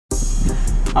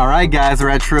All right, guys, we're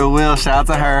at True Will. Shout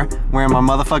out to her. Wearing my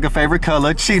motherfucking favorite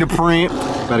color, cheetah print.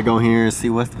 Better go in here and see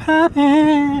what's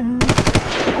poppin'.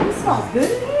 It smells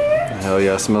good in here. Hell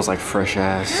yeah, it smells like fresh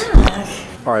ass.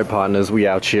 All right, partners, we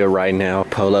out here right now.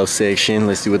 Polo section.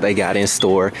 Let's see what they got in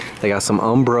store. They got some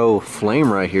Umbro Flame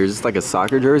right here. Is this like a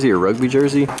soccer jersey or rugby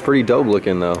jersey? Pretty dope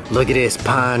looking though. Look at this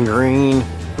pine green,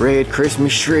 red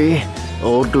Christmas tree.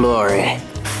 Old glory.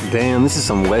 Damn, this is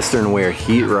some Western wear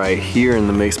heat right here in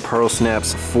the mix. Pearl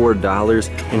snaps, $4.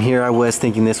 And here I was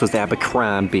thinking this was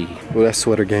Abercrombie. Well, that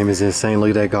sweater game is insane.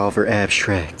 Look at that golfer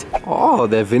abstract. Oh,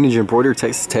 that vintage embroidered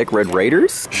Texas Tech Red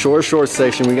Raiders. Short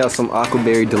section, we got some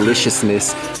Aquaberry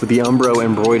deliciousness with the Umbro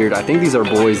embroidered. I think these are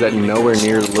boys that nowhere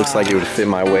near looks like it would fit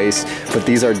my waist, but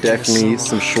these are definitely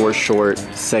some short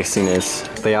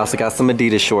sexiness. They also got some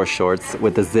Adidas shorts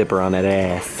with the zipper on that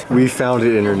ass. We found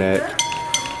it, internet.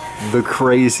 The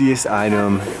craziest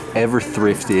item ever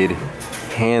thrifted,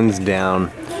 hands down.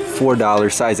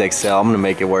 $4, size XL. I'm gonna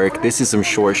make it work. This is some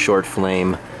short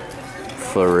flame,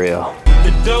 for real.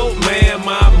 The dope man,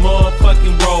 my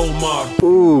motherfucking role model.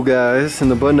 Ooh, guys, in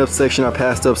the button-up section, I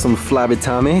passed up some Flabby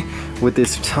Tommy with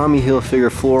this Tommy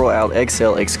Hilfiger Floral Out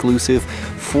XL exclusive,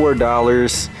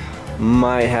 $4.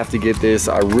 Might have to get this.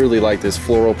 I really like this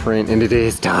floral print, and it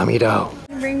is Tommy though.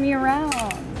 Bring me around.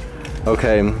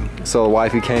 Okay, so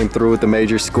wifey came through with the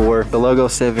major score. The logo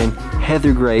 7,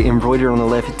 heather gray, embroidered on the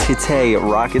left, Tite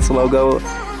Rockets logo.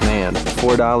 Man,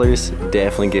 $4,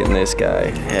 definitely getting this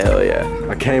guy. Hell yeah.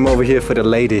 I came over here for the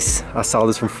latest. I saw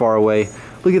this from far away.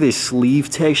 Look at this sleeve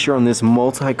texture on this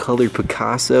multicolored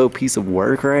Picasso piece of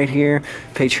work right here.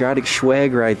 Patriotic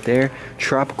swag right there.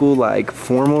 Tropical, like,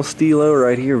 formal stilo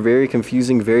right here. Very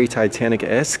confusing, very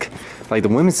Titanic-esque. Like, the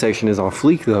women's section is on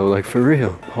fleek though, like, for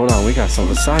real. Hold on, we got some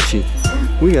Versace.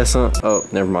 We got some, oh,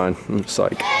 never mind. I'm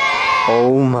psych.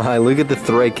 Oh my, look at the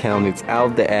thread count. It's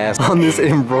out the ass on this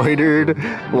embroidered,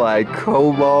 like,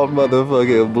 cobalt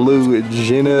motherfucking blue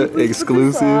Jenna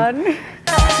exclusive.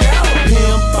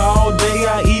 Pimp all day,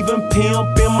 I even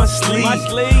pimp in my sleep.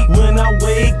 When I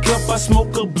wake up, I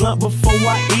smoke a blunt before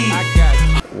I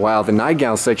eat. Wow, the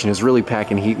nightgown section is really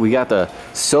packing heat. We got the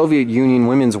Soviet Union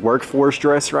women's workforce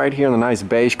dress right here in the nice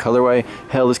beige colorway.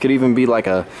 Hell, this could even be like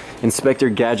a Inspector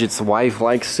Gadget's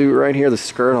wife-like suit right here. The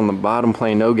skirt on the bottom,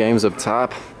 playing no games up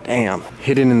top. Damn.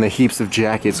 Hidden in the heaps of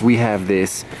jackets, we have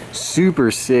this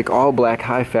super sick all black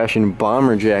high fashion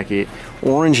bomber jacket.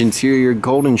 Orange interior,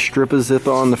 golden stripper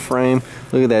zipper on the frame.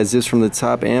 Look at that, zips from the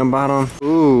top and bottom.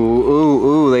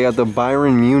 Ooh, they got the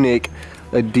Bayern Munich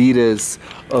Adidas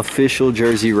official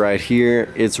jersey right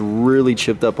here. It's really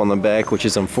chipped up on the back, which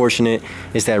is unfortunate.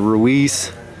 It's that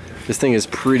Ruiz. This thing is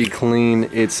pretty clean.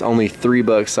 It's only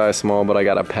 $3 size small, but I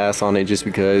gotta pass on it just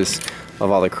because of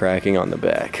all the cracking on the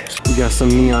back. We got some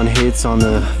neon hits on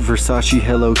the Versace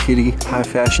Hello Kitty high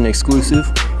fashion exclusive,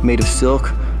 made of silk,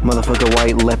 motherfucker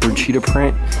white leopard cheetah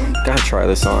print. Gotta try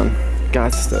this on.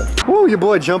 Got stuff. Woo, your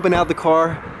boy jumping out the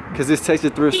car because this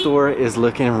Texas thrift store is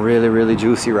looking really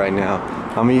juicy right now.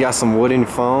 I mean, you got some wooden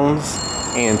phones,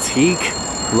 antique.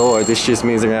 Lord, this just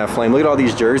means they're gonna have flame. Look at all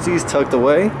these jerseys tucked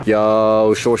away.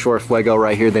 Yo, short fuego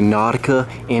right here. The Nautica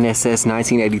NSS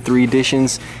 1983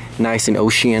 editions. Nice and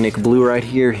oceanic blue right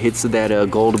here. Hits of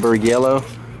that Goldberg yellow.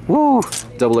 Woo!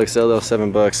 Double XL though,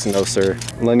 $7. No sir.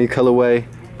 Lenny colorway.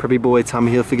 Preppy boy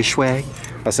Tommy Hilfiger swag.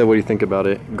 I said, what do you think about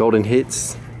it? Golden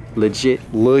hits. Legit.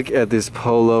 Look at this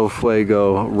Polo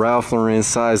Fuego. Ralph Lauren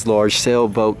size large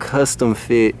sailboat custom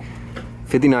fit.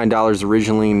 $59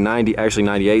 originally,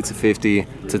 98 to 50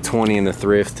 to 20 in the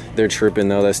thrift. They're tripping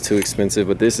though, that's too expensive,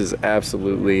 but this is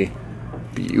absolutely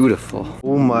beautiful.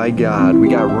 Oh my God, we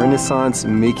got Renaissance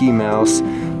Mickey Mouse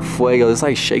Fuego. It's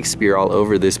like Shakespeare all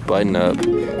over this button up.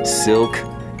 Silk,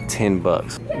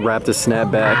 $10. Wrapped a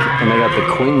snapback, and they got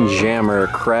the Quentin Jammer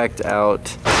cracked out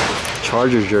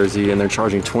Chargers jersey, and they're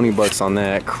charging $20 on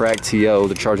that. Cracked TO,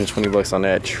 they're charging $20 on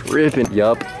that. Tripping.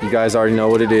 Yup, you guys already know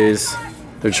what it is.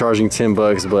 They're charging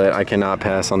 $10, but I cannot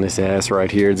pass on this ass right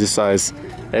here. This size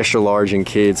extra large in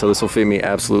kids, so this will fit me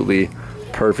absolutely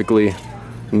perfectly.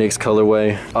 Nick's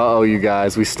colorway. Uh-oh, you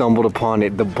guys, we stumbled upon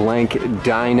it. The blank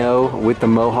dino with the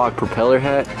Mohawk propeller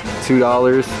hat,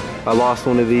 $2. I lost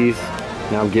one of these.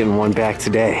 Now I'm getting one back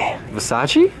today.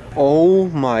 Versace? Oh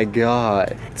my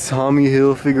God. Tommy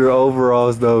Hilfiger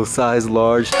overalls though, size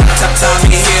large.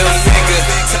 Tommy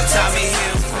Hilfiger.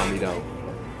 Tommy though.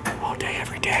 All day,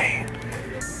 every day.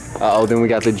 Uh-oh, then we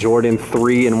got the Jordan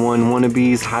 3-in-1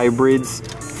 wannabes hybrids.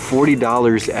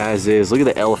 $40 as is. Look at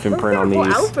the elephant print on these.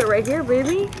 Outfit right here,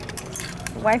 baby.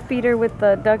 Wife beater with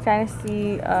the Duck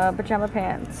Dynasty pajama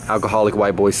pants. Alcoholic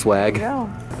white boy swag. There you go.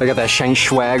 They got that Shank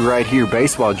swag right here,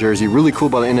 baseball jersey. Really cool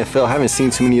by the NFL. Haven't seen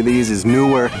too many of these. It's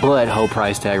newer, but whole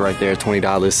price tag right there,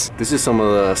 $20. This is some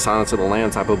of the Silence of the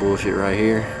Lamb type of bullshit right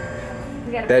here.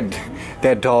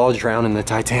 That doll drowned in the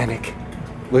Titanic.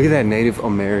 Look at that Native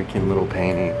American little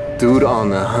painting. Dude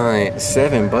on the hunt.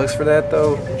 $7 for that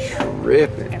though?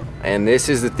 Tripping. And this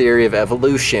is The Theory of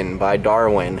Evolution by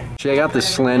Darwin. Check out the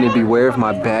slanted Beware of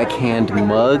My Backhand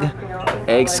mug.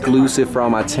 Exclusive for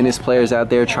all my tennis players out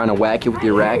there trying to whack it with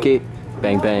your racket.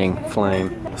 Bang, bang,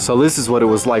 flame. So this is what it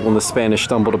was like when the Spanish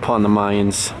stumbled upon the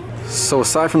Mayans. So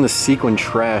aside from the sequin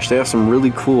trash, they have some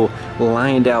really cool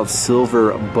lined out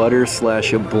silver butter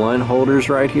 / blunt holders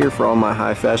right here for all my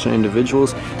high fashion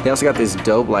individuals. They also got this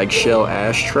dope like shell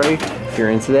ashtray if you're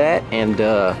into that, and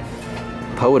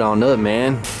pull it on up,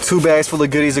 man. 2 bags full of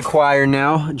goodies acquired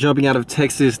now, jumping out of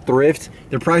Texas Thrift.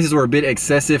 Their prices were a bit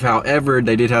excessive, however,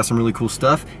 they did have some really cool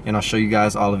stuff, and I'll show you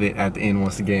guys all of it at the end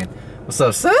once again. What's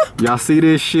up, sir? Y'all see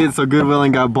this shit? So Goodwill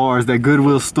ain't got bars. That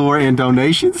Goodwill store and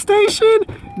donation station?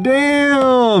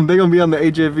 Damn! They gonna be on the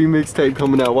HFV mixtape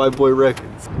coming out, White Boy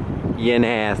Records. Yeah, an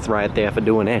ass right there for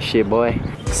doing that shit, boy.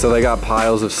 So they got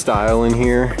piles of style in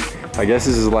here. I guess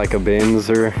this is like a Benz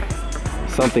or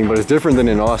something, but it's different than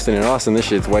in Austin. In Austin, this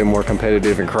shit's way more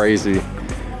competitive and crazy.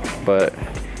 But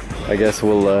I guess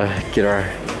we'll get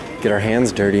our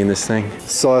hands dirty in this thing.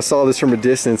 So I saw this from a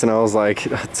distance and I was like,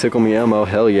 tickle me Elmo,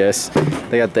 hell yes.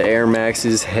 They got the Air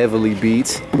Maxes, heavily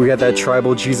beat. We got that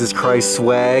tribal Jesus Christ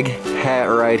swag hat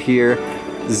right here.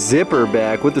 Zipper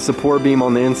back with the support beam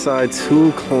on the inside,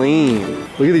 too clean.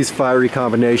 Look at these fiery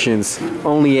combinations,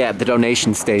 only at the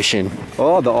donation station.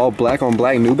 Oh, the all black on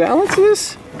black New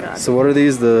Balances? God. So what are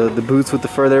these, the boots with the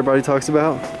fur that everybody talks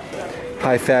about?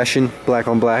 High fashion, black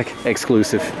on black,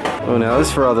 exclusive. Oh, now this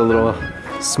is for all the little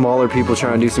smaller people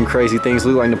trying to do some crazy things,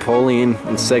 look like Napoleon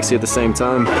and sexy at the same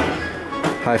time.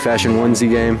 High fashion onesie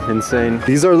game, insane.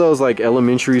 These are those like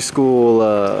elementary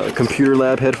school computer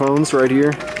lab headphones right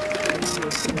here.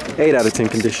 8 out of 10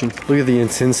 condition. Look at the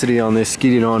intensity on this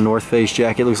Skeeted On North Face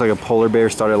jacket. Looks like a polar bear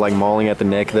started like mauling at the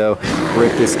neck though.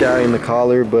 Ripped this guy in the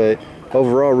collar, but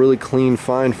overall really clean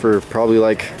find for probably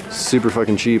like super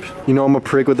fucking cheap. You know I'm a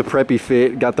prick with the preppy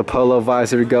fit. Got the polo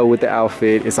visor to go with the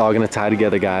outfit. It's all gonna tie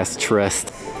together, guys,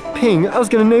 trust. Ping, I was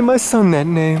gonna name my son that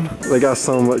name. They got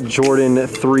some Jordan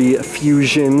 3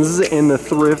 Fusions in the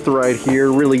Thrift right here,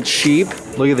 really cheap.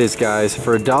 Look at this, guys.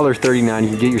 For $1.39, you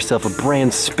can get yourself a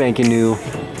brand spanking new,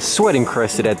 sweat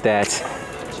encrusted at that,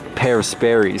 pair of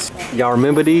Sperry's. Y'all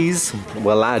remember these?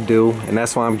 Well, I do, and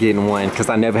that's why I'm getting one, because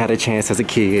I never had a chance as a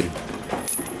kid.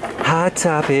 Hot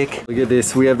topic. Look at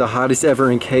this. We have the hottest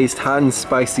ever encased hot and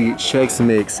spicy Chex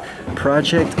Mix.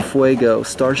 Project Fuego.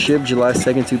 Starship July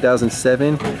 2nd,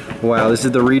 2007. Wow, this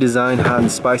is the redesigned hot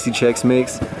and spicy Chex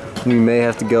Mix. We may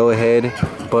have to go ahead,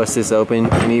 bust this open,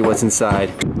 and eat what's inside.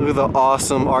 Look at the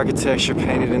awesome architecture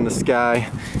painted in the sky.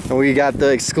 And we got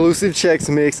the exclusive Chex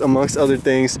Mix, amongst other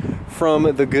things, from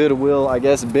the Goodwill, I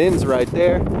guess, bins right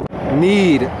there.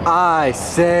 Need I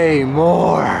say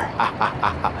more?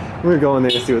 We're going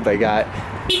there to see what they got.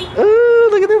 Ooh,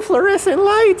 look at them fluorescent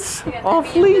lights, all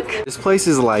fleek. This place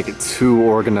is like too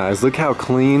organized. Look how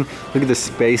clean. Look at the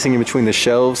spacing in between the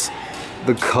shelves.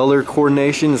 The color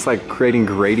coordination is like creating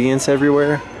gradients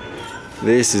everywhere.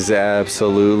 This is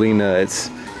absolutely nuts.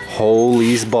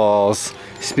 Holy balls.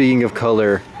 Speaking of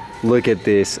color, look at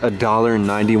this,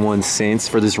 $1.91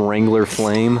 for this Wrangler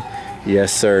Flame.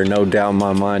 Yes, sir, no doubt in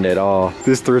my mind at all.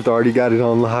 This thrift already got it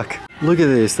on lock. Look at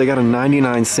this, they got a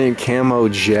 99-cent camo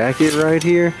jacket right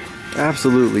here.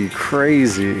 Absolutely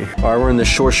crazy. All right, we're in the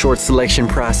short selection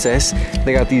process.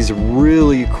 They got these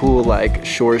really cool like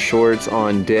short shorts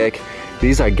on deck.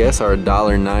 These I guess are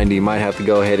 $1.90. Might have to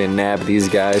go ahead and nab these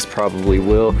guys, probably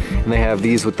will. And they have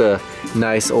these with the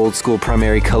nice old school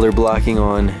primary color blocking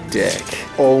on deck.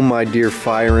 Oh my dear,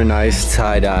 fire and ice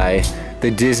tie-dye. The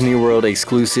Disney World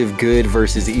exclusive Good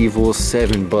versus Evil,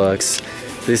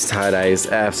 $7. This tie-dye is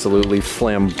absolutely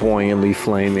flamboyantly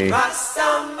flaming.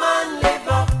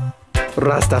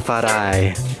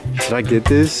 Rastafari. Should I get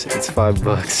this? It's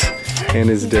 $5 and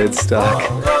it's dead stock.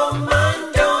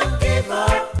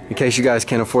 In case you guys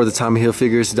can't afford the Tommy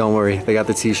Hilfigers, don't worry. They got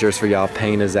the t-shirts for y'all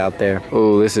painters out there.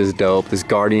 Oh, this is dope. This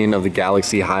Guardian of the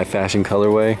Galaxy high fashion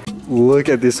colorway. Look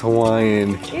at this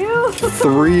Hawaiian. Ew.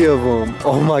 3 of them.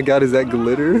 Oh my God, is that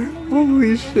glitter?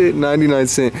 Holy shit, 99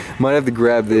 cents. Might have to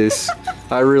grab this.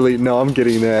 No, I'm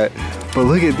getting that. But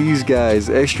look at these guys,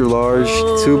 extra large,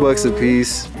 $2 a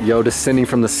piece. Yo, descending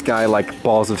from the sky like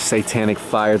balls of satanic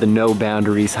fire. The No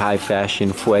Boundaries high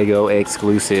fashion Fuego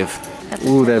exclusive.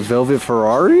 Ooh, that velvet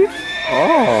Ferrari?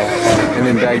 Oh. And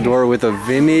then back door with a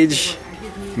vintage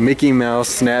Mickey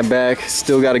Mouse snapback.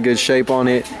 Still got a good shape on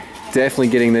it. Definitely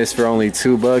getting this for only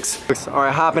 $2. All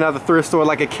right, hopping out the thrift store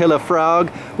like a killer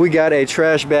frog. We got a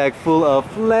trash bag full of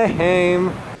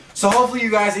flame. So hopefully you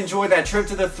guys enjoyed that trip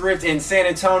to the thrift in San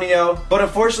Antonio. But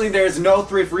unfortunately there's no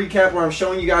thrift recap where I'm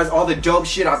showing you guys all the dope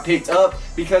shit I picked up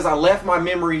because I left my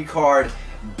memory card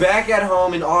back at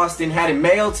home in Austin, had it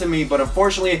mailed to me, but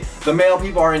unfortunately the mail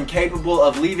people are incapable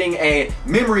of leaving a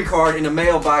memory card in a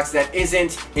mailbox that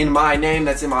isn't in my name,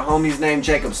 that's in my homie's name,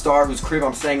 Jacob Starr, whose crib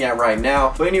I'm staying at right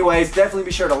now. But anyways, definitely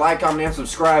be sure to like, comment, and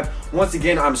subscribe. Once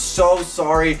again, I'm so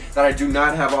sorry that I do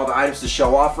not have all the items to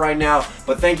show off right now,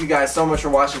 but thank you guys so much for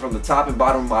watching from the top and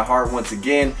bottom of my heart once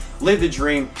again. Live the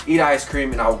dream, eat ice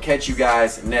cream, and I will catch you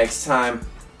guys next time.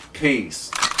 Peace.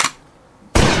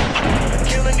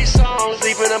 Killing these songs,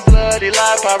 leaving a bloody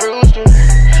life I roost to.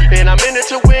 And I'm in it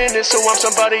to win it, so I'm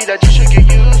somebody that you should get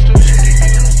used to.